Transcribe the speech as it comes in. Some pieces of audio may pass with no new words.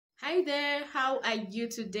Hi there, how are you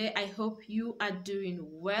today? I hope you are doing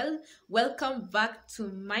well. Welcome back to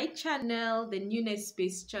my channel, the Newness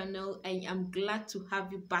Space channel. I am glad to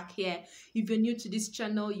have you back here. If you're new to this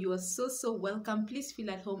channel, you are so welcome. Please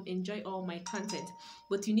feel at home, enjoy all my content.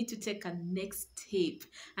 But you need to take a next step,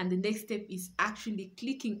 and the next step is actually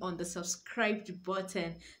clicking on the subscribe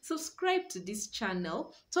button. Subscribe to this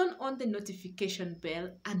channel, turn on the notification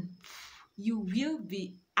bell, and you will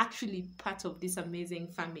be actually part of this amazing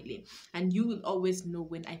family, and you will always know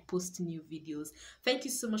when I post new videos. Thank you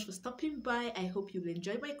so much for stopping by. I hope you will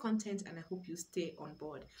enjoy my content, and I hope you stay on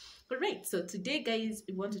board. All right, so today guys,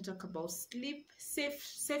 we want to talk about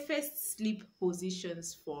safest sleep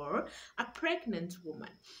positions for a pregnant woman.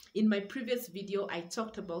 In my previous video, I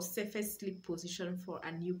talked about safest sleep position for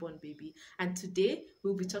a newborn baby, and today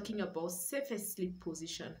we'll be talking about safest sleep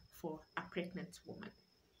position for a pregnant woman.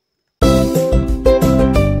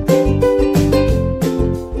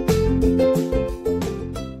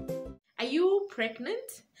 Are you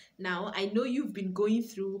pregnant? Now, I know you've been going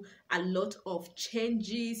through a lot of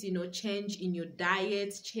changes, change in your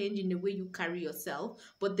diet, change in the way you carry yourself,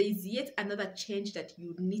 but there's yet another change that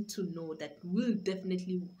you need to know that will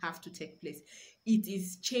definitely have to take place. It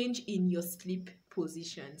is change in your sleep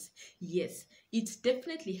positions. Yes, it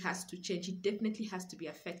definitely has to change. It definitely has to be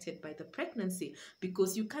affected by the pregnancy,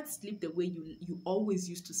 because you can't sleep the way you always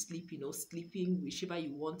used to sleep, sleeping whichever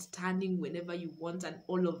you want, turning whenever you want, and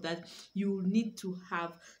all of that. You need to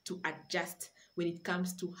have to adjust when it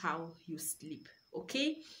comes to how you sleep.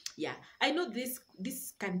 Okay, yeah, I know this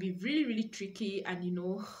can be really tricky, and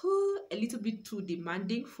a little bit too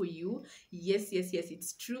demanding for you. Yes,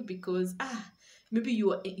 it's true, because maybe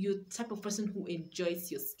you're type of person who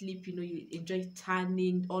enjoys your sleep. You enjoy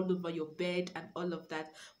turning all over your bed and all of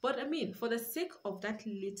that. But I mean, for the sake of that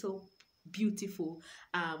little beautiful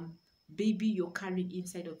baby you're carrying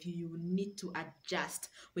inside of you, you need to adjust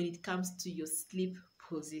when it comes to your sleep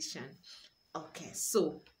position. Okay,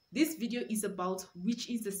 so this video is about which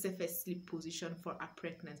is the safest sleep position for a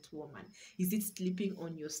pregnant woman. Is it sleeping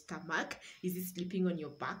on your stomach? Is it sleeping on your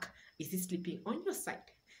back? Is it sleeping on your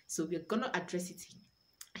side? So we're gonna address it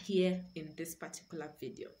here in this particular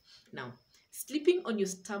video. Now, sleeping on your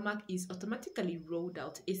stomach is automatically rolled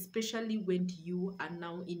out, especially when you are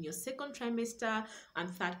now in your second trimester and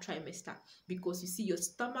third trimester, because you see your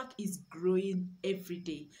stomach is growing every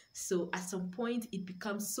day. So at some point it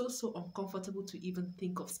becomes so uncomfortable to even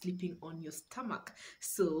think of sleeping on your stomach.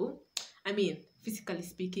 So I mean, physically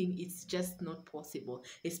speaking, it's just not possible,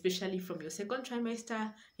 especially from your second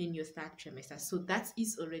trimester in your third trimester. So that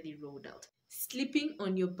is already rolled out. Sleeping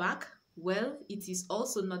on your back, well, it is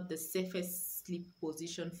also not the safest sleep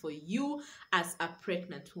position for you as a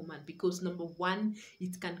pregnant woman, because number one,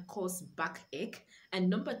 it can cause backache, and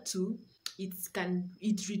number two, it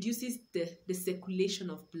reduces the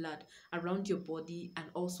circulation of blood around your body and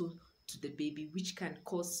also to the baby, which can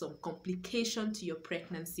cause some complication to your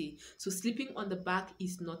pregnancy. So sleeping on the back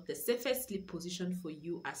is not the safest sleep position for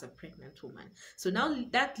you as a pregnant woman. So now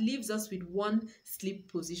that leaves us with one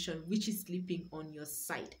sleep position, which is sleeping on your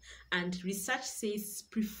side. And research says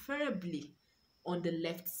preferably on the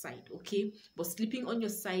left side. Okay, but sleeping on your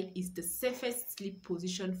side is the safest sleep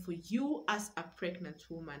position for you as a pregnant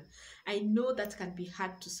woman. I know that can be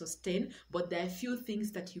hard to sustain, but there are a few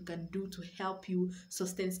things that you can do to help you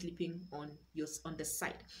sustain sleeping on the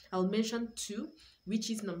side. I'll mention two, which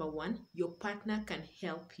is number one, your partner can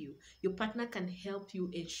help you. Your partner can help you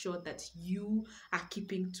ensure that you are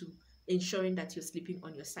keeping to ensuring that you're sleeping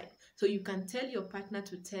on your side. So you can tell your partner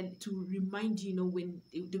to remind you, when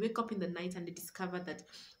they wake up in the night and they discover that,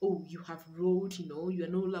 oh, you have rolled, you are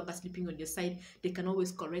no longer sleeping on your side. They can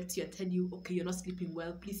always correct you and tell you, okay, you're not sleeping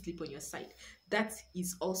well, please sleep on your side. That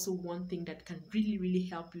is also one thing that can really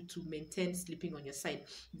help you to maintain sleeping on your side.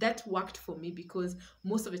 That worked for me, because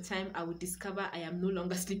most of the time I would discover I am no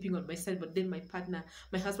longer sleeping on my side, but then my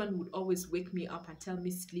husband would always wake me up and tell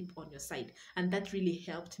me, sleep on your side. And that really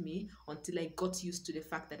helped me until I got used to the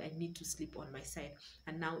fact that I need to sleep on my side.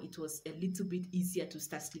 And now it was a little bit easier to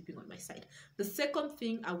start sleeping on my side. The second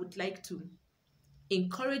thing I would like to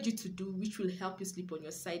encourage you to do, which will help you sleep on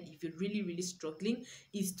your side if you're really struggling,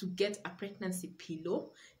 is to get a pregnancy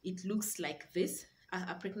pillow. It looks like this.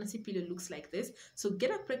 A pregnancy pillow looks like this. So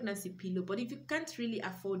get a pregnancy pillow, but if you can't really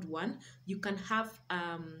afford one, you can have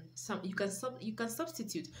you can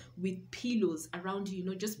substitute with pillows around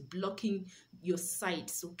you, just blocking your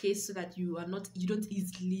sides, okay, so that you don't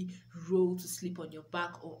easily roll to sleep on your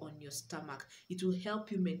back or on your stomach. It will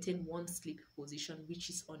help you maintain one sleep position, which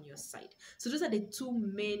is on your side. So those are the two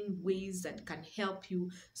main ways that can help you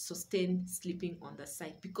sustain sleeping on the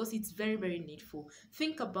side, because it's very, very needful.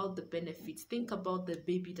 Think about the benefits. Think about the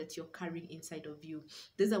baby that you're carrying inside of you.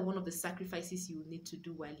 These are one of the sacrifices you will need to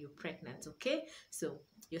do while you're pregnant, okay? So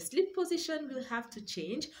your sleep position will have to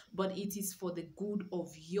change, but it is for the good of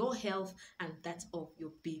your health and that of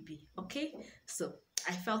your baby, okay? So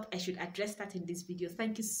I felt I should address that in this video.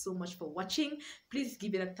 Thank you so much for watching. Please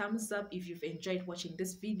give it a thumbs up if you've enjoyed watching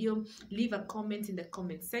this video. Leave a comment in the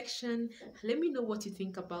comment section. Let me know what you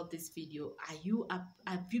think about this video.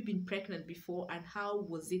 Have you been pregnant before, and how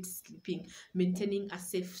was it sleeping, maintaining a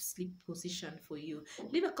safe sleep position for you?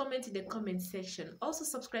 Leave a comment in the comment section. Also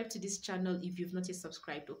subscribe to this channel if you've not yet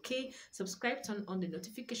subscribed, okay? Subscribe, turn on the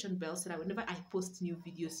notification bell so that whenever I post new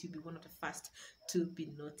videos, you'll be one of the first to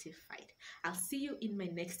be notified. I'll see you in my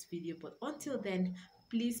next video, but until then,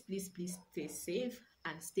 please stay safe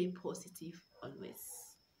and stay positive always.